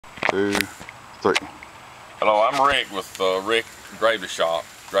2, 3. Hello, I'm Rick with Rick Gravely Shop,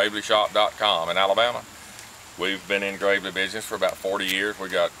 GravelyShop.com in Alabama. We've been in Gravely business for about 40 years. We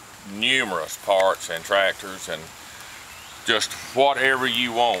got numerous parts and tractors and just whatever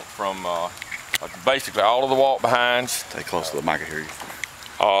you want from basically all of the walk-behinds. Stay close to the mic, I hear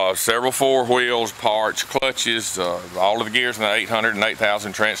you. Several 4-wheels, parts, clutches, all of the gears in the 800 and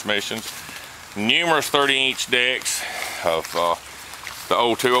 8000 transmissions. Numerous 30-inch decks of the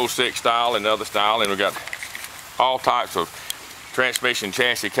old 206 style and other style, and we got all types of transmission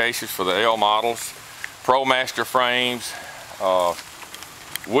chassis cases for the L models, ProMaster frames.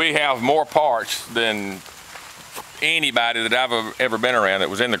 We have more parts than anybody that I've ever been around that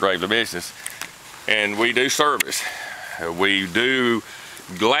was in the Gravely business, and we do service. We do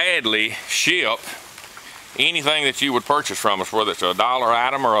gladly ship anything that you would purchase from us, whether it's a $1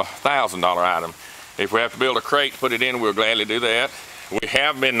 item or a $1,000 item. If we have to build a crate to put it in, we'll gladly do that. We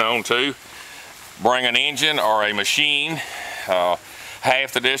have been known to bring an engine or a machine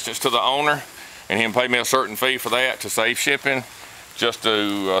half the distance to the owner and him pay me a certain fee for that to save shipping, just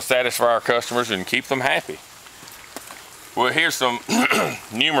to satisfy our customers and keep them happy. Well, here's some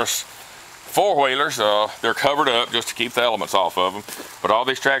numerous 4-wheelers. They're covered up just to keep the elements off of them, but all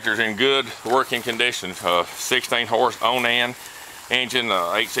these tractors are in good working condition. 16 horse Onan engine,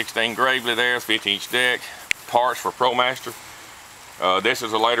 816 Gravely there, 15-inch deck, parts for ProMaster. This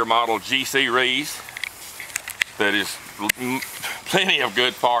is a later model GC Rees that is plenty of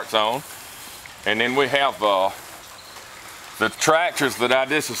good parts on. And then we have the tractors that I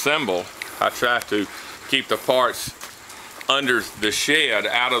disassemble. I try to keep the parts under the shed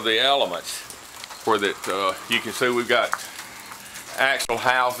out of the elements, where that you can see we've got axle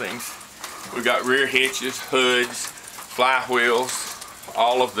housings, we've got rear hitches, hoods, flywheels,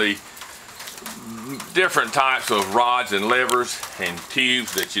 all of the different types of rods and levers and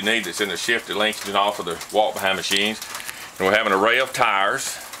tubes that you need that's in the shifted links and off of the walk-behind machines. And we have an array of tires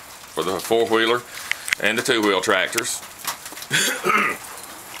for the 4-wheeler and the 2-wheel tractors.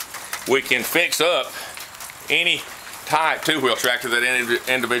 We can fix up any type 2-wheel tractor that any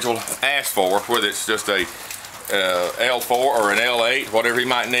individual asks for, whether it's just a L4 or an L8, whatever he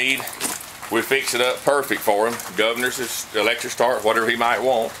might need. We fix it up perfect for him. Governors, electric start, whatever he might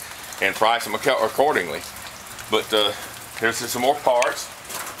want, and price them accordingly. But here's some more parts.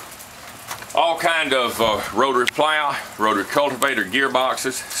 All kind of rotary plow, rotary cultivator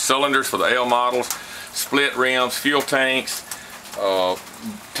gearboxes, cylinders for the L models, split rims, fuel tanks,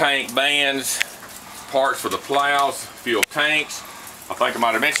 tank bands, parts for the plows, fuel tanks. I think I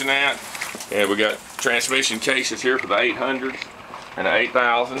might have mentioned that. And we got transmission cases here for the 800s and the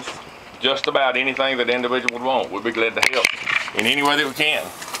 8000s. Just about anything that individual would want, we'd be glad to help in any way that we can.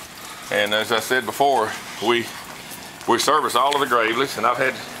 And as I said before, we service all of the Gravely's, and I've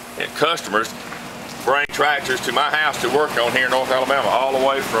had customers bring tractors to my house to work on here in North Alabama, all the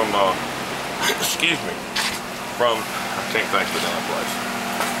way from, excuse me, from, I can't think of the damn place.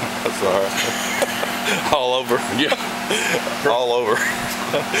 That's all right. All over. Yeah. All over.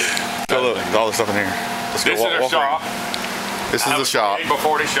 So look, all the stuff in here. Let's this is a shop. This is the shop.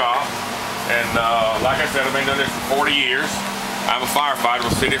 Before the shop. And like I said, I've been doing this for 40 years. I'm a firefighter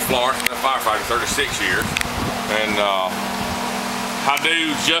with the city of Florence. I've been a firefighter 36 years. And I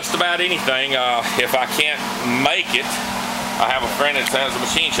do just about anything. If I can't make it, I have a friend that has a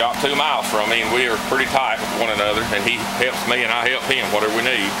machine shop 2 miles from me, and we are pretty tight with one another, and he helps me and I help him, whatever we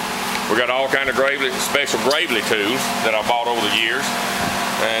need. We got all kind of special Gravely tools that I bought over the years,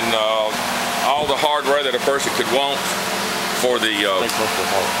 and all the hardware that a person could want for the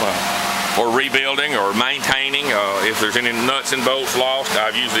or rebuilding or maintaining. If there's any nuts and bolts lost,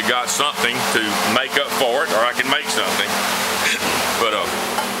 I've usually got something to make up for it, or I can make something. But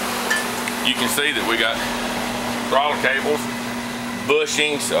you can see that we got throttle cables,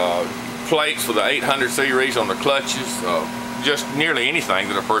 bushings, plates for the 800 series on the clutches, just nearly anything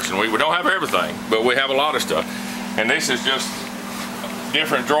that a person we don't have everything, but we have a lot of stuff. And this is just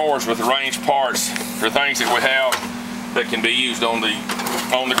different drawers with arranged parts for things that we have that can be used on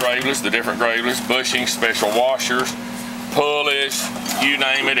the Gravely's, the different Gravely's, bushings, special washers, pulleys, you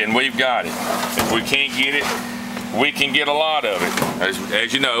name it, and we've got it. If we can't get it, we can get a lot of it.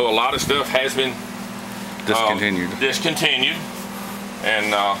 As you know, a lot of stuff has been discontinued,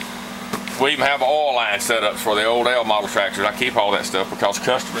 and we even have oil line setups for the old L model tractors. I keep all that stuff because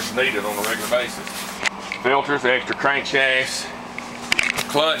customers need it on a regular basis. Filters, extra crankshafts,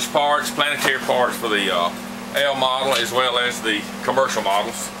 clutch parts, planetary parts for the L model as well as the commercial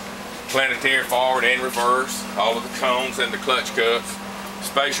models. Planetary forward and reverse, all of the cones and the clutch cups,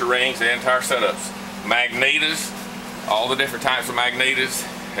 spacer rings, the entire setups. Magnetas, all the different types of magnetas,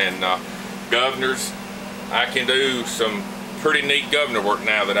 And governors, I can do some pretty neat governor work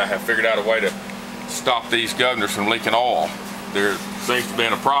now that I have figured out a way to stop these governors from leaking oil. There seems to have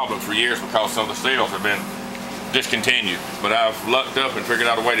been a problem for years because some of the seals have been discontinued, but I've lucked up and figured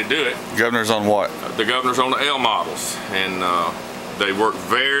out a way to do it. Governors on what? The governors on the L models, and they work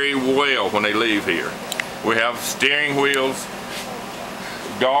very well when they leave here. We have steering wheels,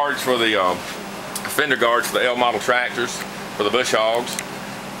 guards for the fender guards for the L model tractors, for the bush hogs,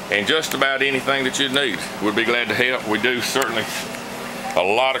 and just about anything that you'd need. We'd be glad to help. We do certainly a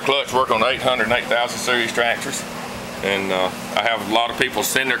lot of clutch work on the 800 and 8000 series tractors, and I have a lot of people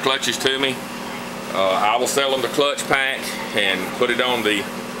send their clutches to me. I will sell them the clutch pack and put it on the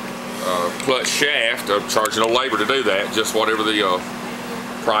clutch shaft. I'm charging no labor to do that, just whatever the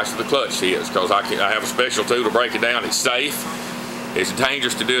price of the clutch is, because I have a special tool to break it down. It's safe. It's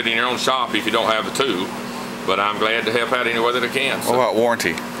dangerous to do it in your own shop if you don't have the tool, but I'm glad to help out any way that I can. So, what about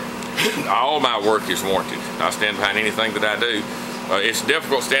warranty? all my work is warranted. I stand behind anything that I do. It's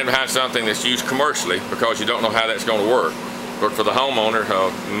difficult to stand behind something that's used commercially because you don't know how that's going to work. But for the homeowner,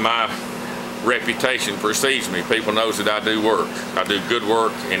 my reputation precedes me. People knows that I do work. I do good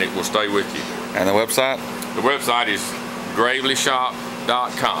work, and it will stay with you. And the website? The website is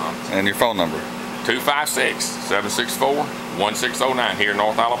gravelyshop.com. And your phone number? 256-764-1609 here in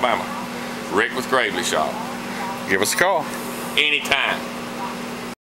North Alabama. Rick with Gravely Shop. Give us a call. Anytime.